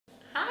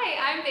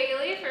I'm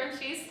Bailey from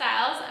She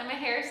Styles. I'm a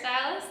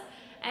hairstylist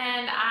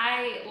and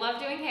I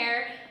love doing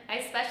hair.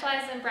 I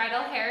specialize in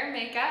bridal hair and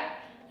makeup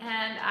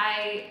and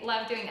I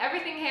love doing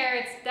everything hair.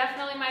 It's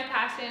definitely my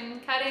passion.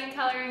 Cutting,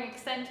 coloring,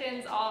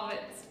 extensions, all of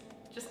it's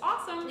just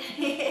awesome.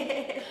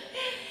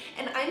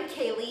 And I'm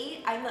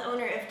Kaylee. I'm the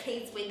owner of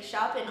Kay's Wig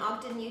Shop in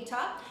Ogden,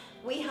 Utah.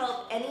 We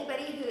help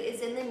anybody who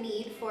is in the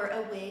need for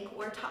a wig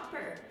or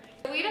topper.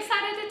 We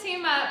decided to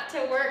team up to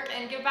work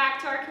and give back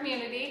to our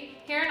community.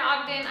 Here in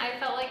Ogden, I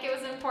felt like it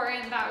was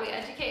important that we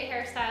educate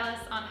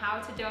hairstylists on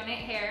how to donate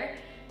hair,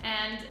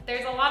 and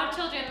there's a lot of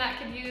children that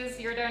could use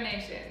your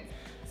donations.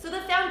 So the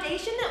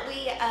foundation that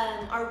we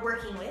are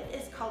working with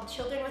is called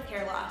Children with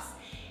Hair Loss,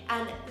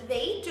 and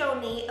they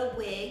donate a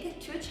wig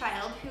to a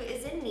child who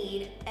is in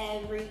need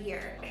every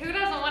year. Who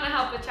doesn't want to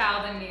help a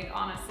child in need,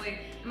 honestly?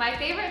 My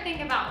favorite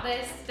thing about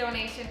this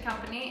donation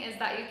company is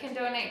that you can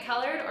donate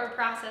colored or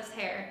processed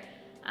hair.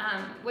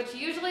 Which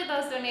usually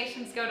those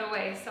donations go to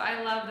waste, so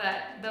I love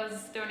that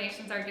those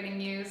donations are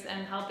getting used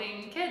and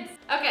helping kids.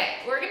 Okay,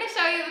 we're going to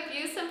show you a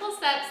few simple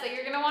steps that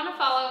you're going to want to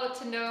follow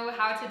to know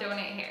how to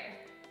donate hair.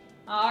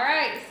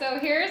 Alright, so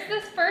here's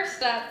this first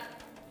step.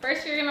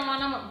 First you're going to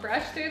want to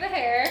brush through the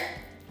hair,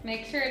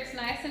 make sure it's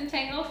nice and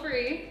tangle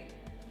free.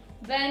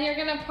 Then you're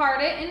going to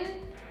part it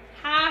in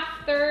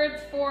half,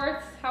 thirds,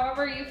 fourths,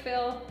 however you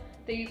feel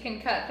that you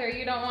can cut through.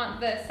 You don't want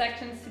the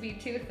sections to be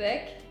too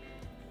thick.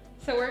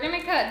 So we're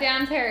gonna cut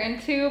Dan's hair in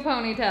 2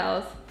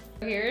 ponytails.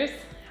 Here's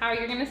how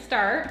you're gonna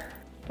start.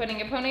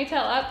 Putting a ponytail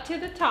up to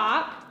the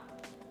top,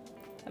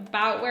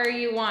 about where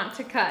you want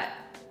to cut.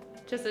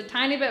 Just a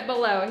tiny bit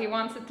below. He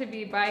wants it to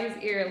be by his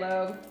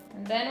earlobe.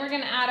 And then we're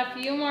gonna add a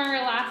few more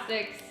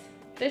elastics.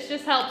 This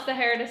just helps the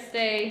hair to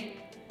stay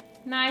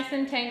nice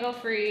and tangle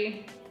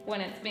free when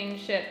it's being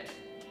shipped.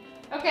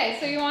 Okay,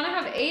 so you wanna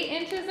have 8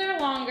 inches or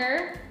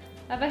longer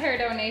of a hair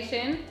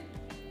donation.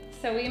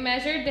 So we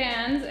measured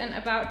Dan's, and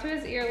about to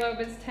his earlobe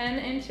is 10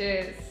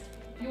 inches.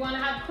 You want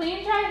to have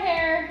clean, dry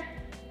hair,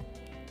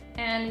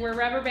 and we're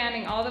rubber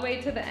banding all the way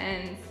to the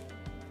ends.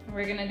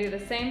 We're gonna do the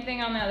same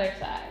thing on the other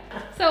side.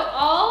 So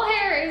all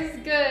hair is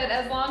good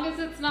as long as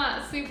it's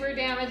not super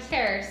damaged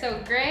hair.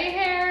 So gray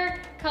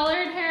hair,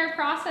 colored hair,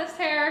 processed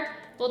hair,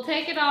 we'll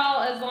take it all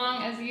as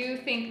long as you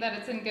think that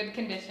it's in good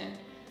condition.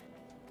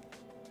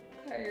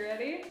 Are you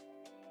ready?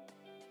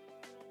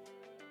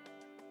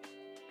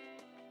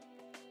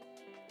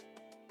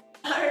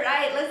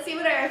 Alright, let's see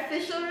what our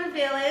official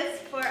reveal is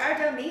for our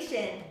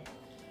donation.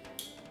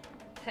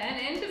 10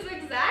 inches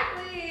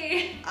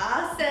exactly.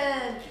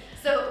 Awesome.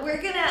 So we're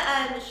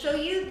gonna show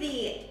you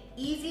the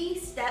easy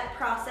step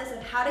process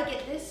of how to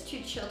get this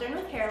to children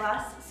with hair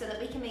loss so that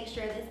we can make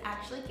sure this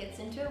actually gets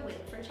into a wig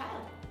for a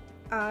child.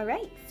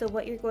 Alright, so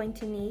what you're going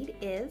to need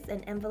is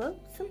an envelope,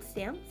 some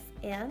stamps,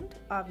 and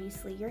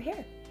obviously your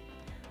hair.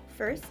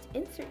 First,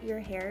 insert your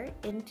hair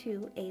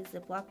into a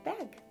Ziploc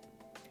bag.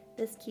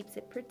 This keeps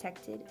it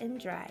protected and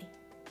dry.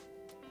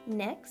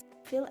 Next,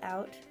 fill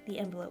out the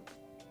envelope.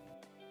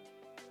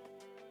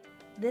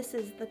 This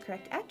is the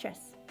correct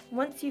address.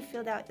 Once you've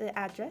filled out the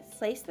address,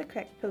 place the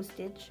correct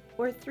postage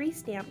or 3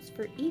 stamps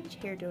for each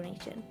hair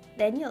donation.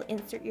 Then you'll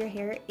insert your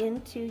hair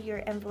into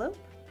your envelope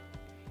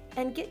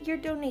and get your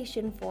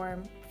donation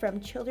form from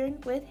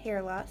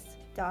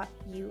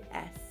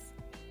childrenwithhairloss.us.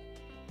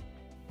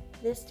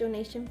 This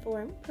donation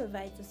form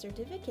provides a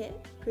certificate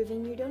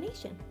proving your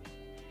donation.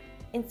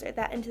 Insert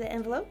that into the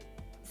envelope,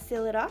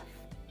 seal it off,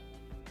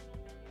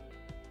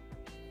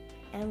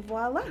 and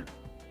voila!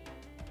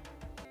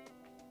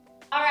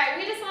 All right,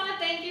 we just want to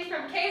thank you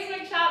from